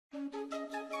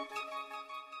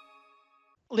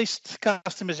list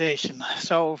customization.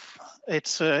 So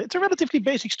it's a relatively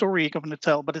basic story I'm going to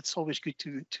tell, but it's always good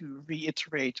to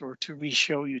reiterate or to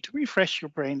re-show you, to refresh your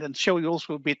brain, and show you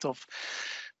also a bit of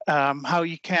how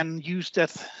you can use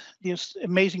these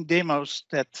amazing demos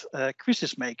that Chris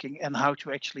is making, and how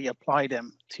to actually apply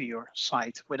them to your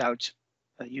site without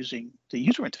using the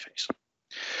user interface.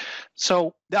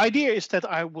 So the idea is that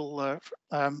I will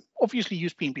obviously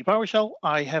use PnP PowerShell.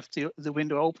 I have the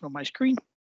window open on my screen.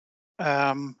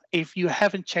 If you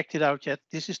haven't checked it out yet,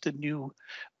 this is the new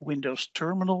Windows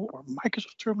Terminal, or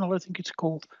Microsoft Terminal, I think it's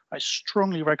called. I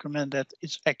strongly recommend that.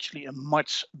 It's actually a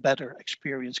much better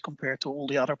experience compared to all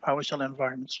the other PowerShell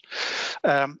environments.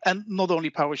 And not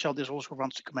only PowerShell, this also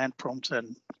runs the command prompt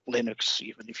and Linux,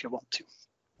 even if you want to.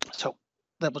 So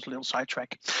that was a little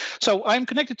sidetrack. So I'm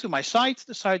connected to my site.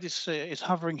 The site is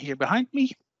hovering here behind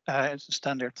me. It's a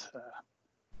standard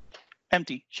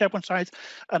empty SharePoint site,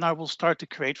 and I will start to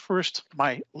create first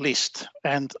my list.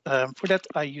 And for that,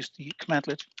 I use the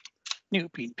commandlet new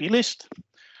PnP list.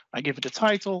 I give it a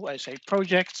title. I say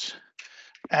projects,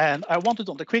 and I want it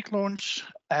on the quick launch.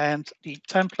 And the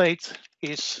template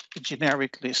is the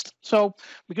generic list. So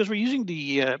because we're using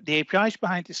the APIs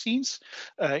behind the scenes,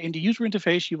 in the user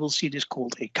interface, you will see this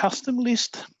called a custom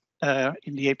list.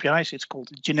 In the APIs, it's called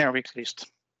a generic list.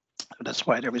 That's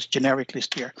why there is generic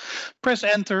list here. Press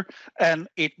enter and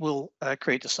it will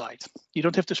create a site. You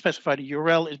don't have to specify the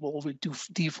URL. It will always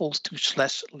default to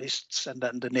 /lists and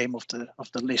then the name of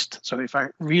the list. So if I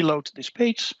reload this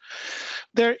page,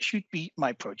 there should be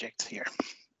my project here.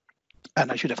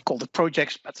 And I should have called it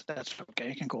projects, but that's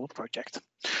okay. I can call it project.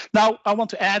 Now I want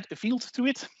to add a field to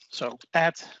it. So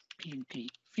add PnP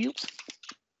field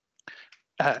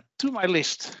to my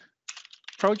list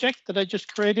project that I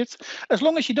just created. As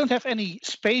long as you don't have any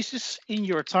spaces in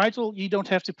your title, you don't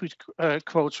have to put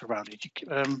quotes around it.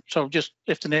 So just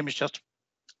if the name is just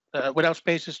without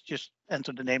spaces, just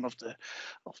enter the name of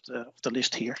the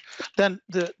list here. Then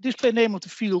the display name of the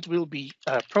field will be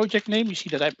project name. You see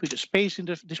that I put a space in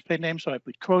the display name, so I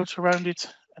put quotes around it.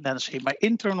 And then say my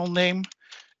internal name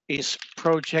is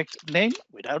project name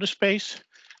without a space,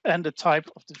 and the type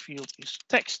of the field is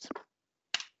text.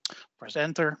 Press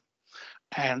enter.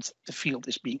 And the field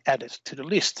is being added to the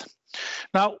list.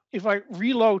 Now, if I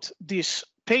reload this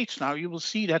page now, you will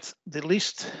see that the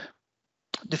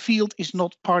field is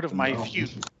not part of my view.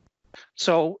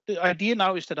 So the idea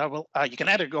now is that I will, you can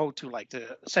either go to like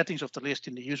the settings of the list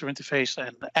in the user interface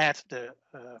and add the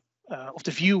of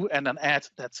the view and then add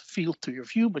that field to your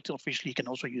view, but obviously you can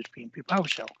also use PnP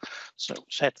PowerShell. So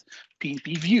set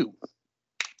PnP view.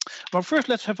 Well, first,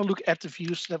 let's have a look at the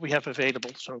views that we have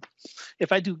available. So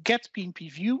if I do get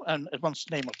PnP view and it wants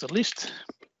the name of the list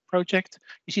project,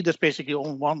 you see that's basically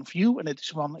on one view, and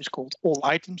this one is called all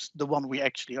items, the one we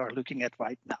actually are looking at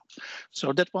right now.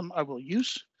 So that one I will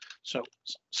use. So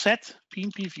set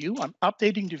PnP view, I'm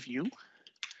updating the view.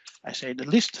 I say the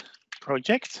list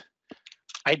project,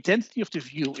 identity of the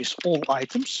view is all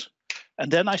items. And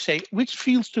then I say, which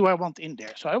fields do I want in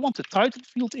there? So I want the title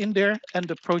field in there and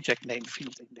the project name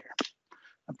field in there.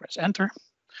 And press enter.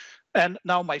 And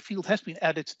now my field has been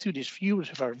added to this view.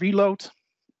 So if I reload,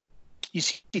 you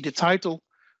see the title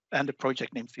and the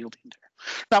project name field in there.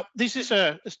 Now, this is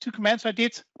two commands I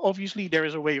did. Obviously, there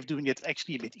is a way of doing it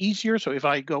actually a bit easier. So if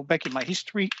I go back in my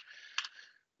history,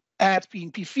 add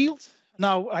PnP field.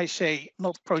 Now I say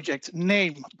not project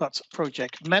name, but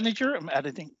project manager. I'm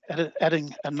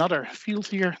adding another field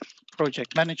here,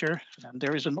 project manager. And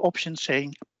there is an option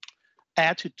saying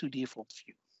add to default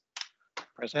view.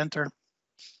 Press enter.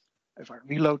 If I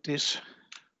reload this,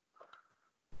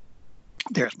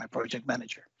 there's my project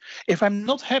manager. If I'm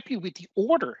not happy with the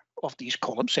order of these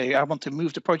columns, say I want to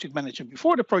move the project manager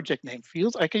before the project name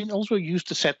field, I can also use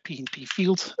the set PnP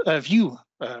field view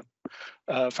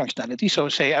functionality. So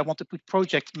say I want to put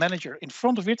project manager in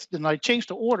front of it, then I change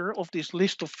the order of this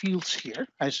list of fields here.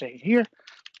 I say here,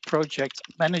 project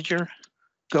manager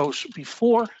goes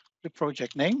before the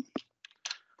project name.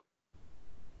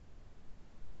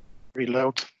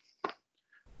 Reload.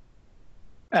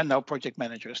 And now project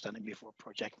manager is standing before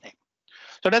project name.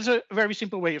 So that's a very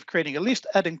simple way of creating a list,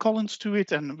 adding columns to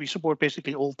it, and we support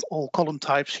basically all column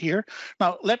types here.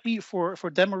 Now, let me, for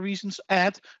demo reasons,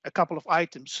 add a couple of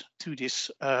items to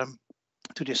this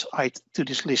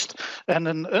list. And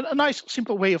a nice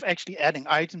simple way of actually adding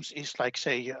items is like,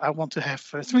 say, I want to have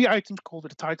 3 items called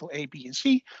with the title A, B, and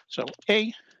C. So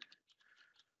A,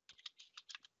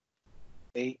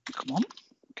 come on,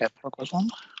 cap lock was on,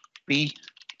 B,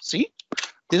 C.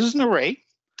 This is an array,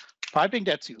 piping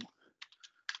that to.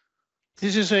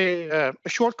 This is a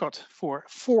shortcut for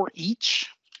each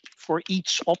for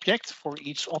each object. For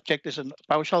each object is a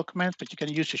PowerShell command, but you can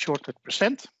use the shortcut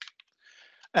 %.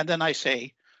 And then I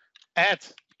say add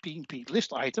PnP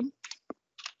list item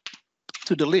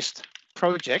to the list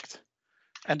project.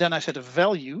 And then I set a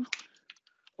value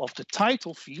of the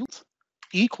title field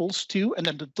equals to, and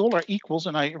then the dollar equals,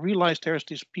 and I realized there's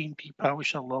this PnP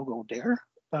PowerShell logo there.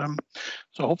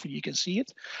 So hopefully you can see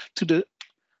it.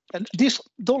 And this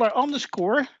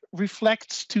 $_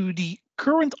 reflects to the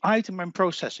current item I'm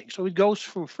processing. So it goes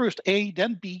through first A,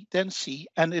 then B, then C.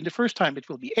 And in the first time it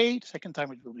will be A, the second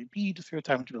time it will be B, the third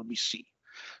time it will be C.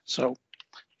 So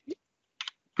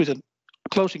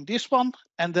closing this one,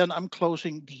 and then I'm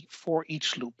closing the for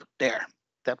each loop there.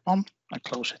 That one, I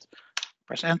close it.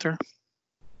 Press enter.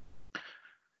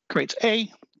 Creates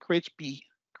A, creates B,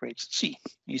 creates C.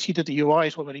 You see that the UI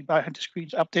is already behind the screen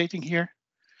updating here.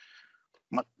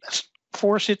 Let's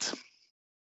force it.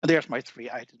 And there's my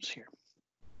 3 items here.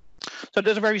 So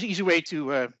there's a very easy way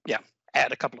to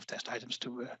add a couple of test items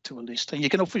to a list. And you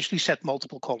can obviously set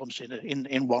multiple columns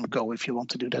in one go if you want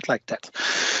to do that like that.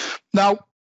 Now,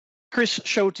 Chris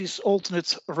showed this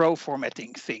alternate row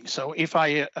formatting thing. So if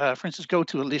I, for instance, go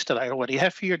to a list that I already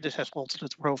have here, this has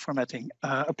alternate row formatting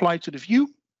applied to the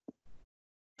view.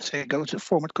 Say go to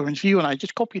format current view, and I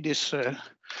just copy this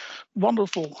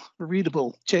wonderful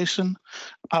readable JSON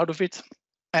out of it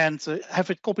and have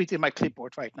it copied in my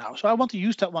clipboard right now. So I want to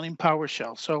use that one in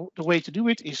PowerShell. So the way to do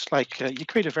it is like you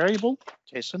create a variable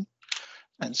JSON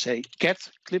and say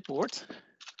get clipboard,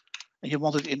 and you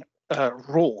want it in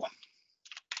raw.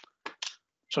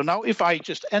 So now if I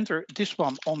just enter this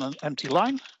one on an empty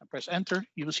line and press enter,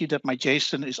 you will see that my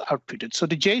JSON is outputted. So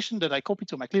the JSON that I copied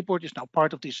to my clipboard is now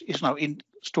part of this, is now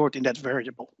stored in that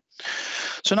variable.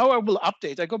 So now I will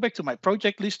update. I go back to my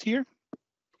project list here.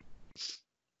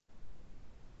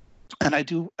 And I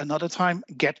do another time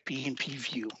get PnP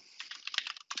view.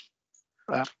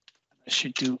 I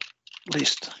should do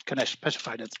list. Can I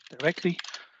specify that directly?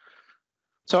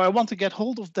 So I want to get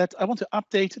hold of that. I want to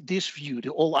update this view, the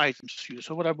all items view.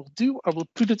 So what I will do, I will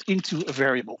put it into a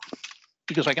variable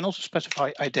because I can also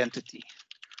specify identity.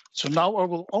 So now I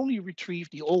will only retrieve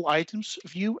the all items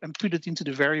view and put it into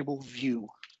the variable view.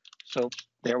 So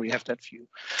there we have that view.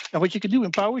 And what you can do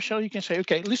in PowerShell, you can say,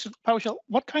 okay, listen, PowerShell,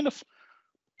 what kind of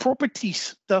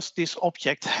properties does this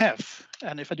object have?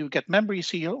 And if I do get member, you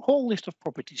see a whole list of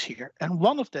properties here. And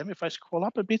one of them, if I scroll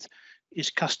up a bit, is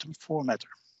custom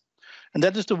formatter. And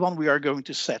that is the one we are going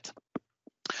to set.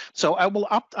 So I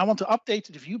want to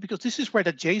update the view because this is where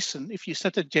the JSON, if you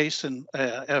set the JSON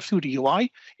through the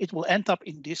UI, it will end up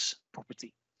in this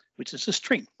property, which is a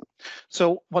string.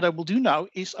 So what I will do now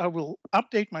is I will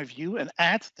update my view and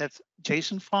add that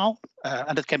JSON file,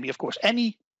 and that can be, of course,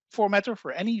 any formatter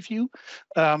for any view,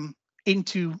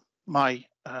 into my,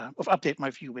 update my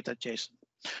view with that JSON.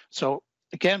 So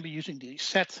again, we're using the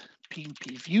set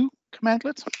PnP view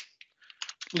commandlet.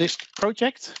 List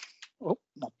project, oh,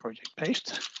 not project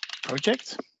paste,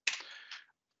 project,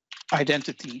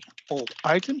 identity, all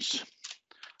items,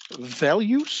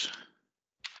 values,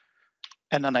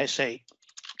 and then I say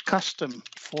custom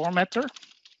formatter.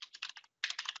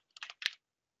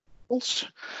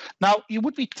 Now you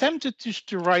would be tempted just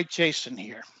to write JSON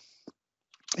here.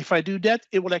 If I do that,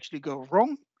 it will actually go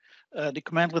wrong. The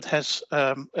commandlet has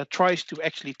tries to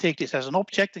actually take this as an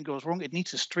object and goes wrong. It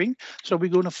needs a string. So we're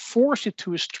going to force it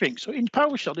to a string. So in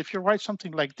PowerShell, if you write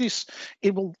something like this,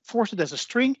 it will force it as a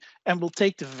string and will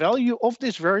take the value of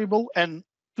this variable and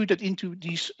put it into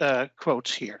these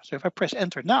quotes here. So if I press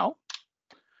enter now,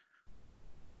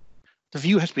 the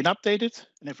view has been updated.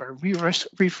 And if I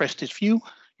refresh this view,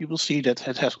 you will see that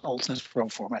it has alternate row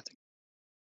formatting.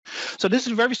 So this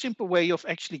is a very simple way of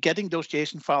actually getting those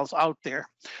JSON files out there.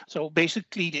 So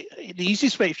basically, the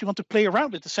easiest way, if you want to play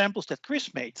around with the samples that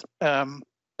Chris made,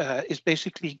 is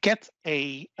basically get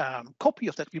a copy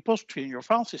of that repository in your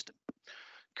file system.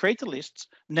 Create the lists,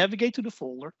 navigate to the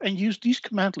folder, and use these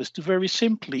command lists to very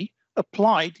simply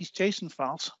apply these JSON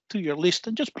files to your list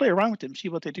and just play around with them, see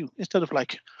what they do, instead of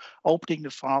like opening the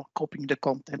file, copying the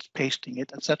contents, pasting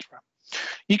it, etc.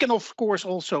 You can, of course,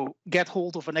 also get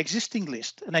hold of an existing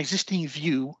list, an existing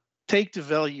view, take the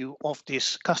value of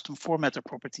this custom formatter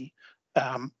property,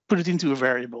 put it into a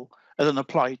variable, and then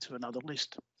apply it to another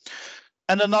list.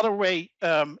 And another way,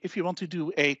 if you want to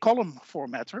do a column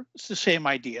formatter, it's the same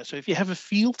idea. So if you have a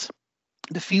field,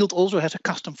 the field also has a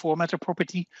custom formatter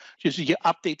property. So you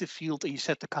update the field and you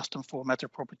set the custom formatter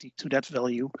property to that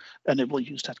value, and it will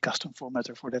use that custom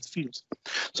formatter for that field.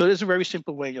 So it's a very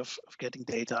simple way of getting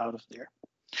data out of there.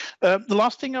 The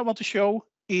last thing I want to show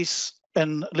is a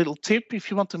little tip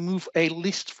if you want to move a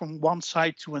list from one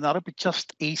side to another, but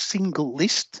just a single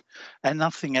list and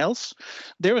nothing else.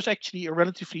 There is actually a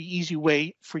relatively easy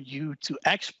way for you to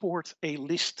export a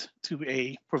list to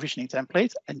a provisioning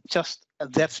template and just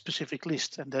that specific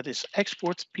list, and that is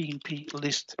export PnP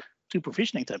list to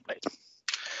provisioning template.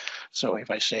 So if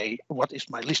I say, what is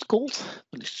my list called?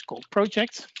 The list is called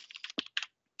project,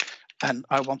 and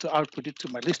I want to output it to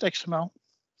my list XML.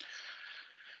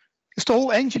 It's the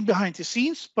whole engine behind the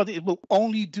scenes, but it will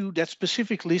only do that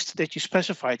specific list that you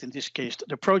specified, in this case,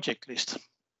 the project list.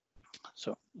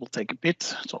 So we'll take a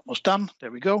bit, it's almost done,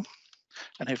 there we go.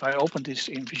 And if I open this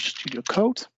in Visual Studio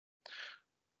Code,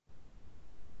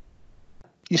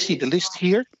 you see the list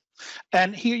here.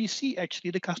 And here you see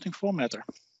actually the custom formatter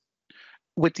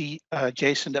with the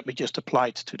JSON that we just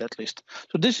applied to that list.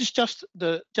 So this is just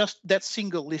that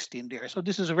single list in there. So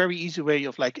this is a very easy way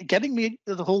of like getting me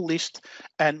the whole list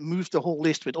and move the whole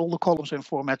list with all the columns and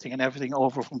formatting and everything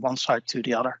over from one side to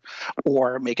the other,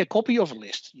 or make a copy of a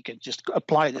list. You can just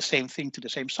apply the same thing to the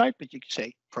same site, but you can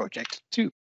say project 2,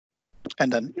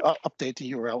 and then update the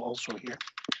URL also here,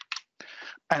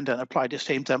 and then apply the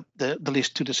same the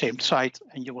list to the same site,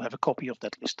 and you will have a copy of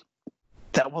that list.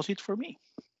 That was it for me.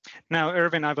 Now,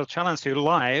 Erwin, I will challenge you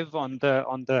live on the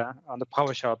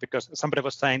PowerShell, because somebody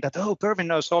was saying that, oh, Erwin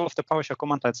knows all of the PowerShell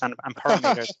command lines and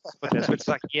parameters for this. It's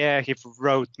like, yeah, he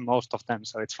wrote most of them,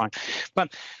 so it's fine.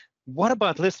 But what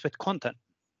about list with content?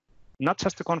 Not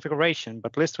just the configuration,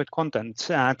 but list with content.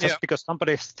 Because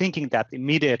somebody is thinking that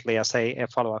immediately as a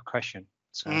follow-up question.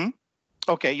 So.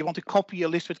 Okay, you want to copy a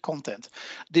list with content.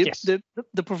 The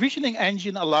provisioning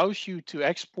engine allows you to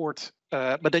export,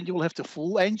 but then you will have the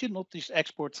full engine, not this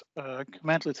export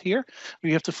commandlet here.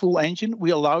 You have the full engine.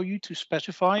 We allow you to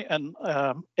specify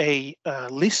a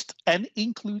list and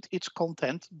include its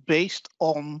content based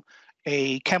on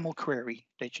a camel query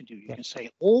that you do. You can say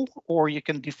all, or you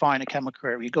can define a camel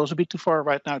query. It goes a bit too far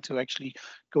right now to actually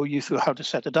go you through how to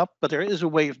set it up, but there is a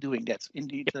way of doing that.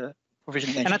 Indeed.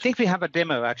 And I think we have a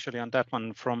demo actually on that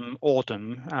one from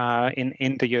autumn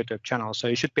in the YouTube channel, so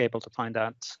you should be able to find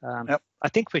that. I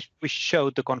think we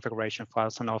showed the configuration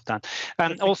files and all of that.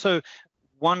 And also,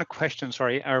 one question,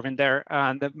 sorry, Erwin, there.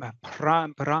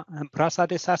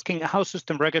 Prasad is asking how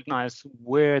system recognize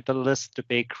where the list to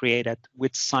be created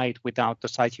with site without the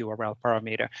site URL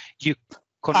parameter. You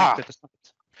connected the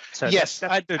site. So yes,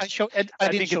 I didn't show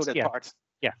that part.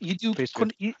 Yeah, you do. The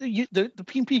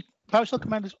PnP PowerShell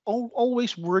commands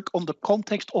always work on the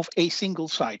context of a single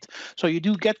site. So you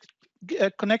do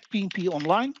connect PnP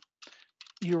online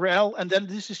URL, and then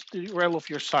this is the URL of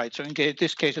your site. So in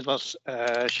this case, it was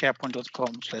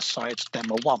sharepoint.com/sites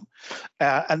demo1.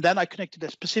 And then I connected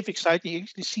a specific site. You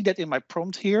actually see that in my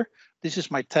prompt here. This is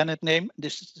my tenant name.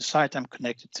 This is the site I'm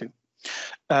connected to.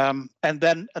 And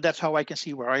then that's how I can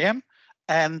see where I am.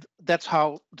 And that's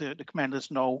how the commanders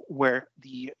know where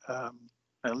the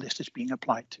list is being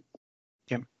applied to.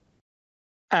 Yeah.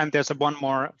 And there's one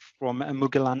more from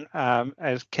Mugilan.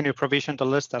 Can you provision the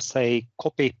list as a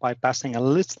copy by passing a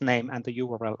list name and the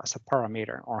URL as a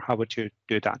parameter, or how would you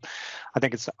do that? I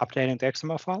think it's updating the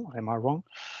XML file. Am I wrong?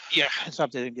 Yeah, it's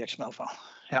updating the XML file.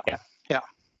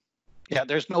 Yeah.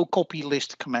 There's no copy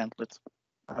list commandlet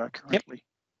currently. Yep.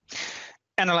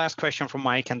 And the last question from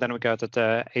Mike, and then we go to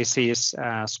the AC's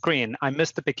screen. I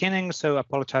missed the beginning, so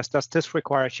apologize. Does this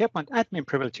require SharePoint admin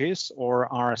privileges, or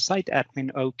are site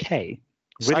admin okay?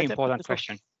 Really important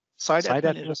question. Site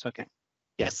admin is okay.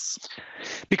 Yes.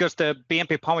 Because the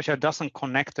PnP PowerShell doesn't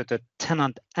connect to the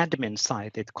tenant admin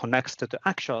site. It connects to the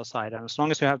actual site. And as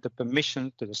long as you have the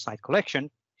permission to the site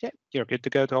collection, you're good to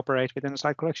go to operate within the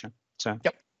site collection. So.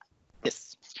 Yep.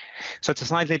 Yes. So it's a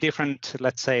slightly different,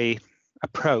 let's say,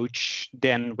 approach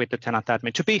than with the tenant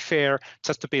admin. To be fair,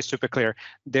 just to be super clear,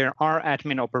 there are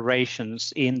admin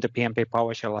operations in the PnP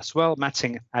PowerShell as well,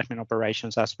 matching admin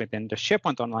operations as within the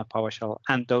SharePoint Online PowerShell,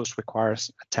 and those requires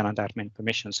a tenant admin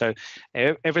permission. So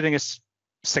everything is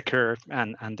secure,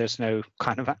 and there's no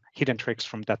kind of hidden tricks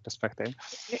from that perspective.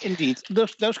 Indeed,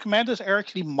 those commanders are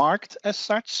actually marked as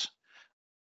such.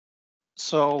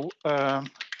 So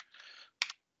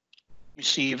you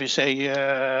see, if we say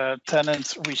tenant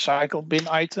recycle bin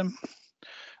item,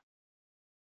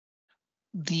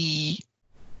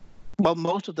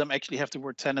 most of them actually have the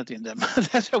word tenant in them.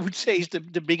 That I would say is the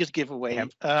biggest giveaway.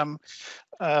 Yep.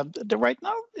 Right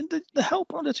now in the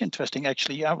help, that's interesting.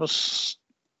 Actually,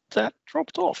 that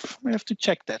dropped off. We have to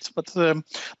check that, but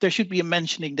there should be a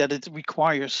mentioning that it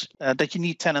requires that you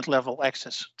need tenant level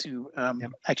access to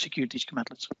execute these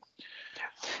commandlets.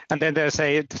 And then there's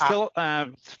a still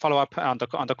follow up on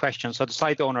the question. So the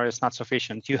site owner is not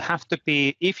sufficient. You have to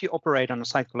be, if you operate on a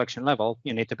site collection level,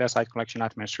 you need to be a site collection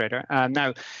administrator.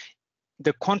 Now,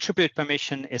 the contribute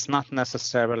permission is not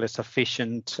necessarily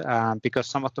sufficient because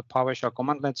some of the PowerShell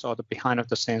commandlets or the behind of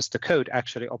the scenes, the code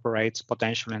actually operates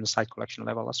potentially in the site collection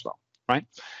level as well, right?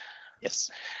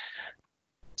 Yes.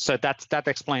 So that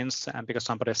explains because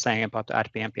somebody is saying about the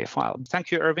 @PnP file. Thank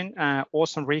you, Erwin.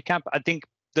 Awesome recap. I think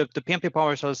the PnP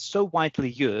PowerShell is so widely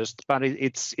used, but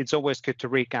it's always good to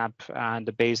recap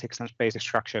the basics and basic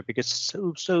structure because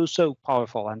it's so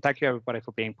powerful. And thank you everybody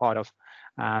for being part of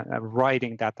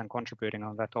writing that and contributing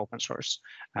on that open source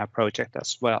project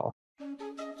as well.